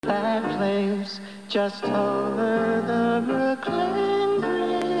that place just over the Brooklyn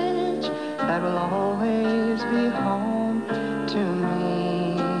Bridge that will always be home to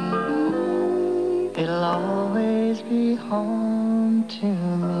me. It'll always be home to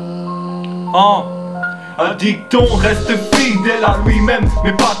me. Un dicton reste fidèle à lui-même,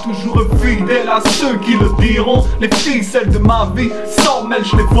 mais pas toujours fidèle à ceux qui le diront. Les ficelles de ma vie, sans elles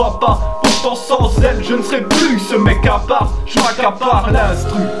je les vois pas. Pourtant sans elles je ne serai plus ce mec à part. Je m'accapare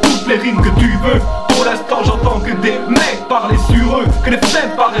l'instru, toutes les rimes que tu veux. Pour l'instant j'entends que des mecs parler sur eux, que les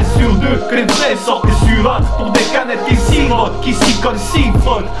faits paraissent sur deux, que les vrais sortaient sur un. Pour des canettes qui sirotent, qui s'y collent, s'y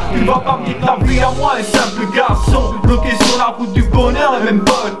frottent. Tu vas pas me dire ta vie à moi, un simple garçon bloqué sur la route du bonheur et même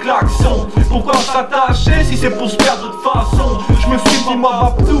pas un klaxon. Pourquoi s'attacher si c'est pour se perdre de façon? Je me suis dit moi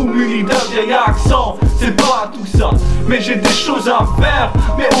va tout muni d'un vieil accent. C'est pas tout ça, mais j'ai des choses à faire.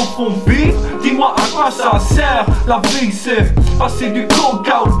 Mais au fond vivre, dis-moi à quoi ça sert. La vie c'est passer du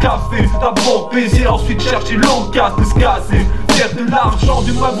coca au café. D'abord baiser, ensuite chercher l'occasion de se casser. Faire de l'argent,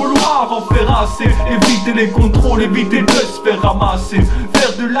 du moins vouloir en faire assez. Éviter les contrôles, éviter de se faire ramasser.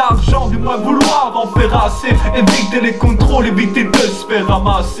 Faire de l'argent, du moins vouloir en faire assez. Éviter les contrôles, éviter de se faire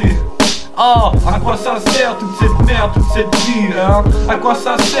ramasser. À quoi ça sert toute cette merde, toute cette vie, hein? À quoi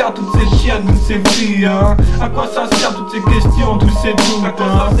ça sert toutes ces chiennes, toutes ces filles, hein? À quoi ça sert toutes ces questions, tous ces doutes, à quoi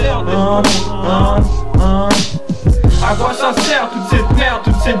ça sert À quoi ça sert toute cette merde,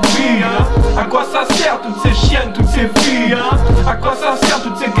 toute cette vie, hein? À quoi ça sert toutes ces chiennes, toutes ces filles, hein? À quoi ça sert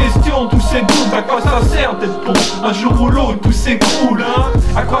toutes ces questions, tous ces doutes? À quoi ça sert d'être bon? Un jour ou l'autre tout s'écroule, hein?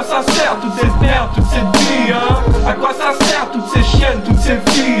 À quoi ça sert toute cette merde, toute cette vie, hein? À quoi ça sert toutes ces chiennes, toutes ces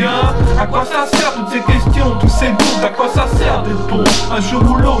filles, hein? À quoi ça sert toutes ces questions, tous ces doutes? À quoi ça sert d'être bon? Un jour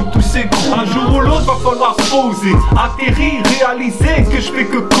ou l'autre tout s'écroule. Un jour ou l'autre va falloir se poser, atterrir, réaliser que je fais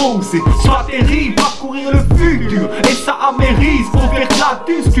que causer. Soit atterrir, parcourir le futur, et ça a mes risques. Pour faire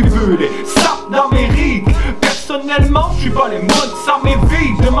là-dessus tu veux les sapes d'Amérique. Personnellement je suis pas les modes, ça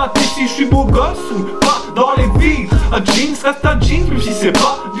m'évite de mater si je suis beau gosse ou pas dans les vies. Un jeans reste un jeans même si c'est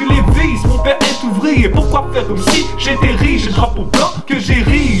pas du Levi's. Mon père est ouvrier, pourquoi faire comme si j'étais riche? Le drapeau blanc que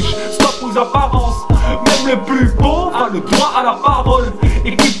j'érige, stop aux apparences. Même le plus pauvre a le droit à la parole.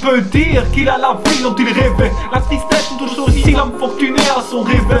 Et qui peut dire qu'il a la vie dont il rêvait? La tristesse est toujours aussi l'homme fortuné à son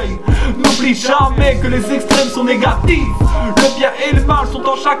réveil. N'oublie jamais que les extrêmes sont négatifs. Le bien et le mal sont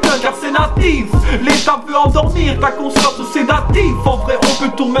en chacun car c'est natif. L'État veut endormir ta conscience au sédatif. En vrai on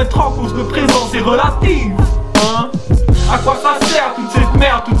peut tout mettre en cause, le présent c'est relatif, hein? À quoi ça sert toute cette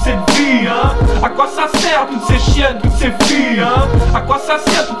merde, toute cette vie, hein? À quoi ça sert toutes ces chiennes, toutes ces filles, hein? À quoi ça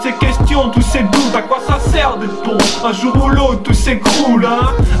sert toutes ces questions, tous ces doutes? À quoi ça sert d'être bon? Un jour ou l'autre tout s'écroule,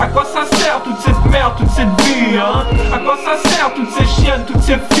 hein? À quoi ça sert toute cette merde, toute cette vie, hein? À quoi ça sert toutes ces chiennes, toutes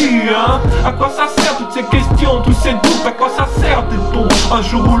ces filles, hein? À quoi ça sert toutes ces questions, tous ces doutes? À quoi ça sert d'être bon? Un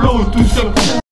jour ou l'autre tout s'écroule.